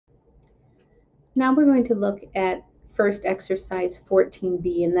Now we're going to look at first exercise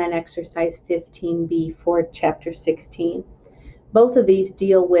 14B and then exercise 15B for chapter 16. Both of these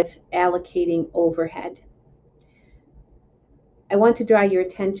deal with allocating overhead. I want to draw your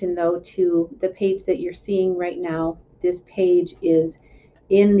attention though to the page that you're seeing right now. This page is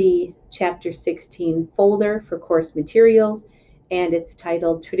in the chapter 16 folder for course materials, and it's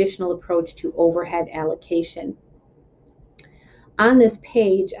titled Traditional Approach to Overhead Allocation. On this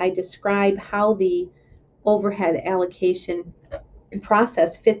page, I describe how the overhead allocation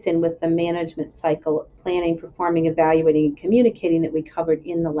process fits in with the management cycle: planning, performing, evaluating, and communicating that we covered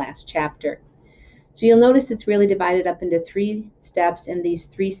in the last chapter. So you'll notice it's really divided up into 3 steps, and these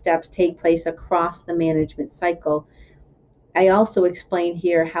 3 steps take place across the management cycle. I also explain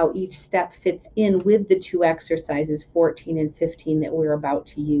here how each step fits in with the 2 exercises, 14 and 15, that we're about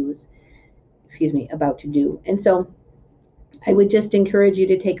to do. And so I would just encourage you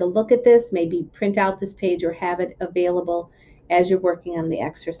to take a look at this, maybe print out this page or have it available as you're working on the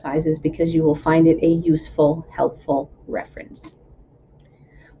exercises, because you will find it a useful, helpful reference.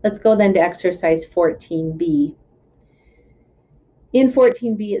 Let's go then to exercise 14B. In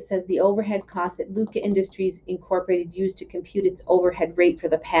 14B, it says the overhead costs that Luca Industries Incorporated used to compute its overhead rate for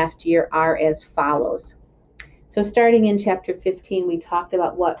the past year are as follows. So starting in chapter 15, we talked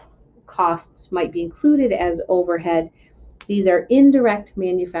about what costs might be included as overhead. These are indirect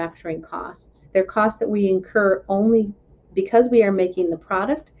manufacturing costs. They're costs that we incur only because we are making the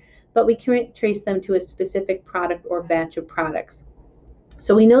product, but we can't trace them to a specific product or batch of products.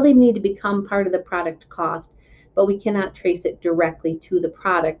 So we know they need to become part of the product cost, but we cannot trace it directly to the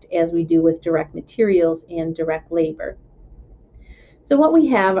product as we do with direct materials and direct labor. So what we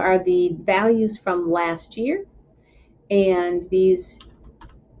have are the values from last year, and these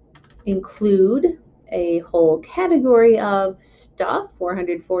include a whole category of stuff,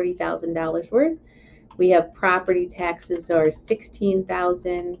 $440,000 worth. We have property taxes are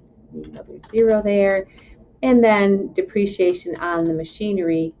 $16,000, another zero there, and then depreciation on the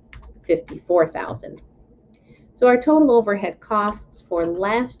machinery, $54,000. So our total overhead costs for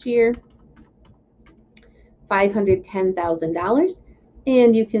last year, $510,000,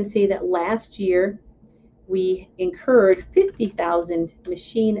 and you can see that last year we incurred 50,000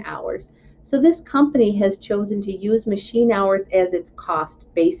 machine hours. So this company has chosen to use machine hours as its cost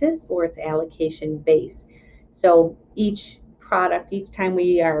basis or its allocation base. So each time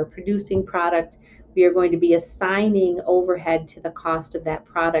we are producing product, we are going to be assigning overhead to the cost of that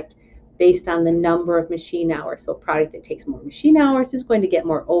product based on the number of machine hours. So a product that takes more machine hours is going to get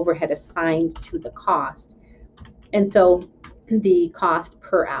more overhead assigned to the cost. And so the cost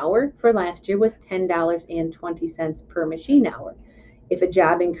per hour for last year was $10.20 per machine hour. If a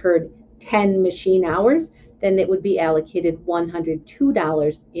job incurred 10 machine hours, then it would be allocated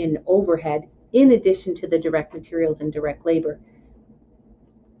 $102 in overhead in addition to the direct materials and direct labor.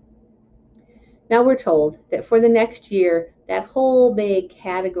 Now we're told that for the next year, that whole big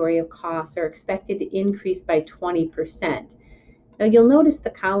category of costs are expected to increase by 20%. Now you'll notice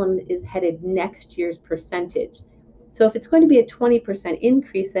the column is headed next year's percentage. So if it's going to be a 20%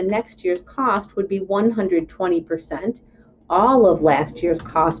 increase, then next year's cost would be 120%, all of last year's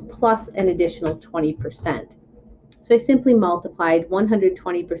cost plus an additional 20%. So I simply multiplied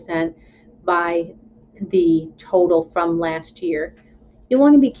 120% by the total from last year. You'll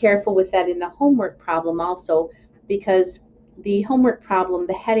want to be careful with that in the homework problem also, because the homework problem,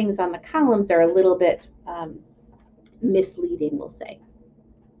 the headings on the columns are a little bit misleading, we'll say.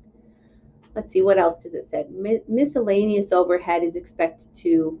 Let's see, what else does it say? Miscellaneous overhead is expected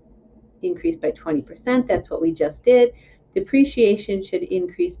to increase by 20%. That's what we just did. Depreciation should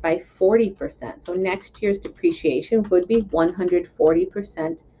increase by 40%. So next year's depreciation would be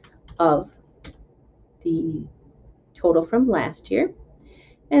 140% of the total from last year.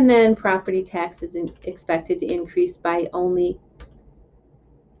 And then property tax is expected to increase by only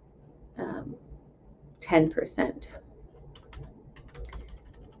 10%.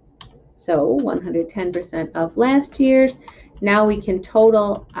 So 110% of last year's. Now we can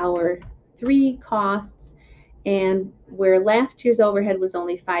total our 3 costs, and where last year's overhead was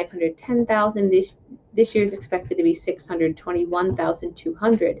only $510,000, this year's expected to be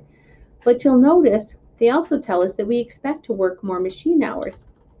 $621,200. But you'll notice they also tell us that we expect to work more machine hours.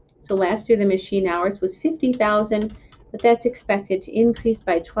 So last year the machine hours was 50,000, but that's expected to increase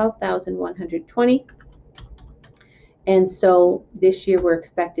by 12,120. And so this year we're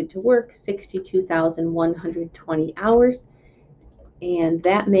expected to work 62,120 hours, and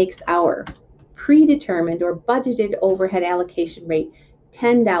that makes our predetermined or budgeted overhead allocation rate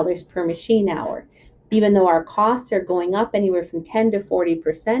 $10 per machine hour. Even though our costs are going up anywhere from 10 to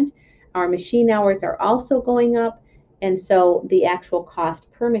 40%, Our machine hours are also going up, and so the actual cost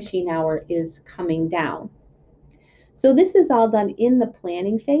per machine hour is coming down. So this is all done in the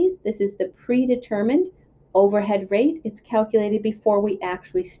planning phase. This is the predetermined overhead rate. It's calculated before we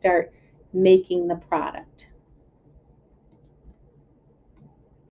actually start making the product.